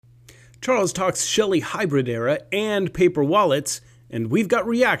Charles talks Shelley hybrid era and paper wallets, and we've got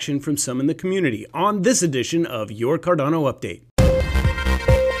reaction from some in the community on this edition of Your Cardano Update.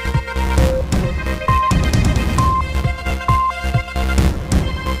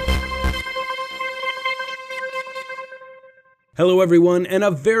 Hello everyone, and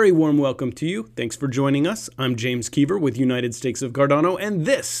a very warm welcome to you. Thanks for joining us. I'm James Keever with United Stakes of Cardano, and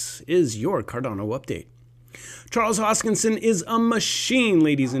this is Your Cardano Update. Charles Hoskinson is a machine,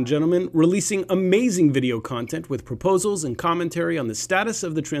 ladies and gentlemen, releasing amazing video content with proposals and commentary on the status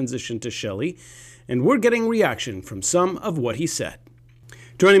of the transition to Shelley, and we're getting reaction from some of what he said.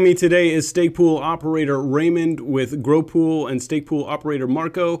 Joining me today is stake pool operator Raymond with GrowPool and stake pool operator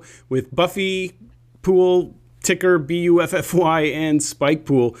Marco with Buffy Pool, ticker BUFFY, and Spike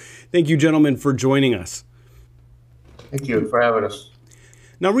Pool. Thank you, gentlemen, for joining us. Thank you for having us.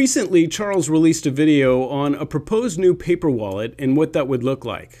 Now, recently, Charles released a video on a proposed new paper wallet and what that would look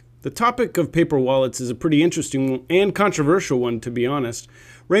like. The topic of paper wallets is a pretty interesting and controversial one, to be honest.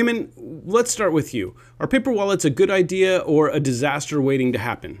 Raymond, let's start with you. Are paper wallets a good idea or a disaster waiting to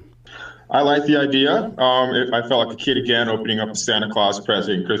happen? I like the idea. I felt like a kid again opening up a Santa Claus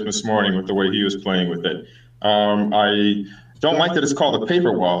present Christmas morning with the way he was playing with it. I don't like that it's called a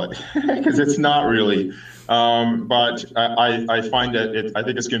paper wallet because it's not really. But I find that I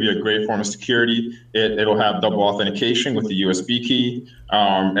think it's going to be a great form of security. It'll have double authentication with the USB key,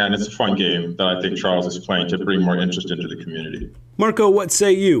 and it's a fun game that I think Charles is playing to bring more interest into the community. Marco, what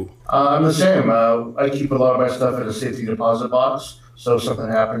say you? I'm the same. I keep a lot of my stuff in a safety deposit box, so if something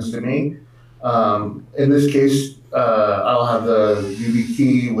happens to me. In this case, I'll have the UV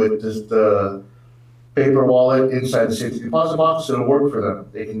key with the paper wallet inside the safety deposit box. It'll work for them.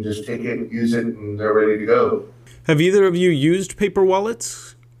 They can just take it, use it, and they're ready to go. Have either of you used paper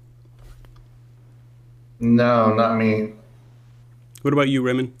wallets? No, not me. What about you,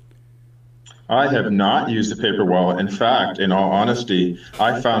 Raymond? I have not used a paper wallet. In fact, in all honesty,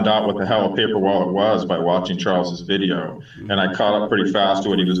 I found out what the hell a paper wallet was by watching Charles's video, and I caught up pretty fast to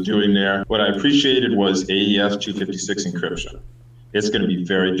what he was doing there. What I appreciated was AES 256 encryption. It's going to be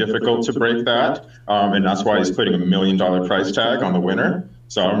very difficult to break that, and that's why he's putting $1 million price tag on the winner.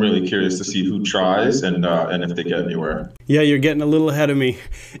 So I'm really curious to see who tries and if they get anywhere. Yeah, you're getting a little ahead of me.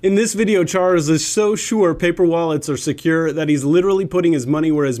 In this video, Charles is so sure paper wallets are secure that he's literally putting his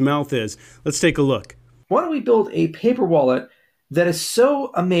money where his mouth is. Let's take a look. Why don't we build a paper wallet that is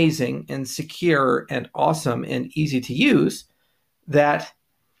so amazing and secure and awesome and easy to use that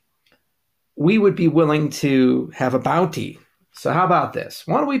we would be willing to have a bounty. So how about this?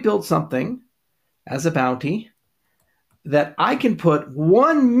 Why don't we build something as a bounty that I can put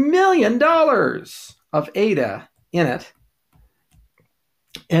 $1 million of ADA in it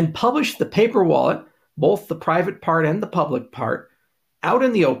and publish the paper wallet, both the private part and the public part, out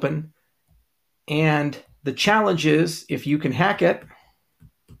in the open. And the challenge is, if you can hack it,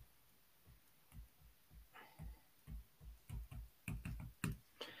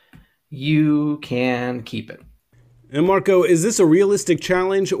 you can keep it. And Marco, is this a realistic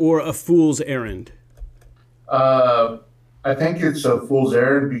challenge or a fool's errand? I think it's a fool's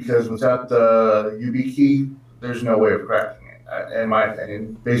errand because without the UV key, there's no way of cracking it, in my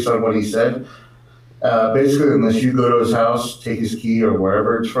opinion, based on what he said. Basically, unless you go to his house, take his key or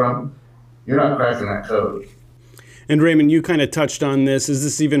wherever it's from, you're not cracking that code. And Raymond, you kind of touched on this. Is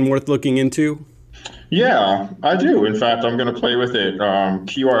this even worth looking into? Yeah, I do. In fact, I'm going to play with it.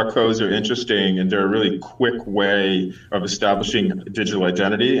 QR codes are interesting, and they're a really quick way of establishing digital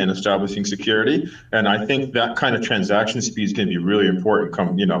identity and establishing security. And I think that kind of transaction speed is going to be really important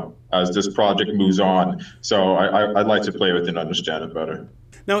as this project moves on. So I'd like to play with it and understand it better.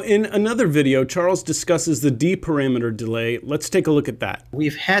 Now, in another video, Charles discusses the D-parameter delay. Let's take a look at that.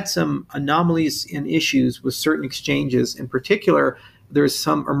 We've had some anomalies and issues with certain exchanges. In particular, there's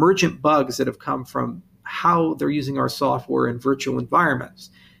some emergent bugs that have come from how they're using our software in virtual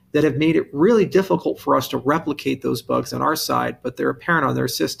environments that have made it really difficult for us to replicate those bugs on our side, but they're apparent on their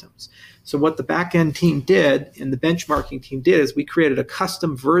systems. So what the back-end team did and the benchmarking team did is we created a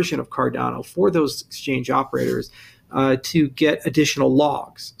custom version of Cardano for those exchange operators to get additional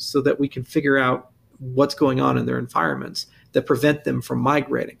logs so that we can figure out what's going on in their environments that prevent them from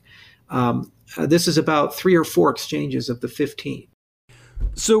migrating. This is about 3 or 4 exchanges of the 15.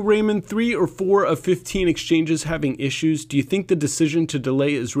 So Raymond, 3 or 4 of 15 exchanges having issues, do you think the decision to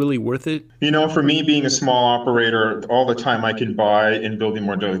delay is really worth it? For me, being a small operator, all the time I can buy in building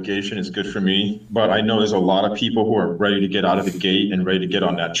more delegation is good for me. But I know there's a lot of people who are ready to get out of the gate and ready to get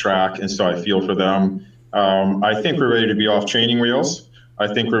on that track. And so I feel for them. I think we're ready to be off training wheels.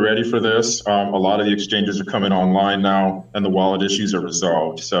 I think we're ready for this. A lot of the exchanges are coming online now, and the wallet issues are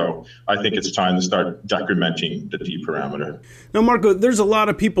resolved. So I think it's time to start decrementing the D parameter. Now, Marco, there's a lot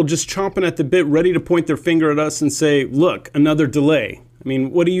of people just chomping at the bit, ready to point their finger at us and say, look, another delay. I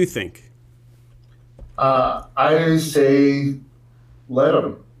mean, what do you think? I say let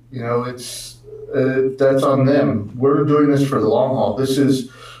them. You know, that's on them. We're doing this for the long haul.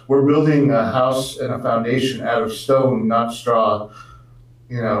 We're building a house and a foundation out of stone, not straw.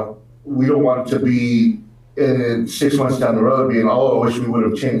 You know, we don't want it to be in 6 months down the road being, oh, I wish we would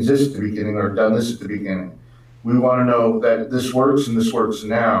have changed this at the beginning or done this at the beginning. We want to know that this works and this works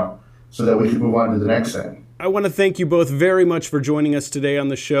now so that we can move on to the next thing. I want to thank you both very much for joining us today on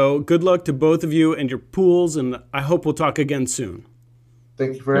the show. Good luck to both of you and your pools, and I hope we'll talk again soon.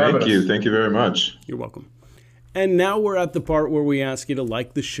 Thank you for having us. Thank you. Thank you very much. You're welcome. And now we're at the part where we ask you to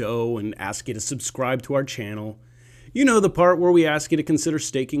like the show and ask you to subscribe to our channel. You know, the part where we ask you to consider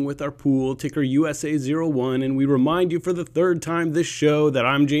staking with our pool, ticker USA01, and we remind you for the third time this show that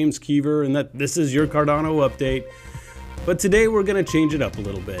I'm James Keever and that this is your Cardano update. But today we're going to change it up a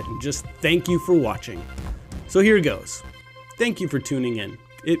little bit and just thank you for watching. So here goes. Thank you for tuning in.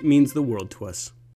 It means the world to us.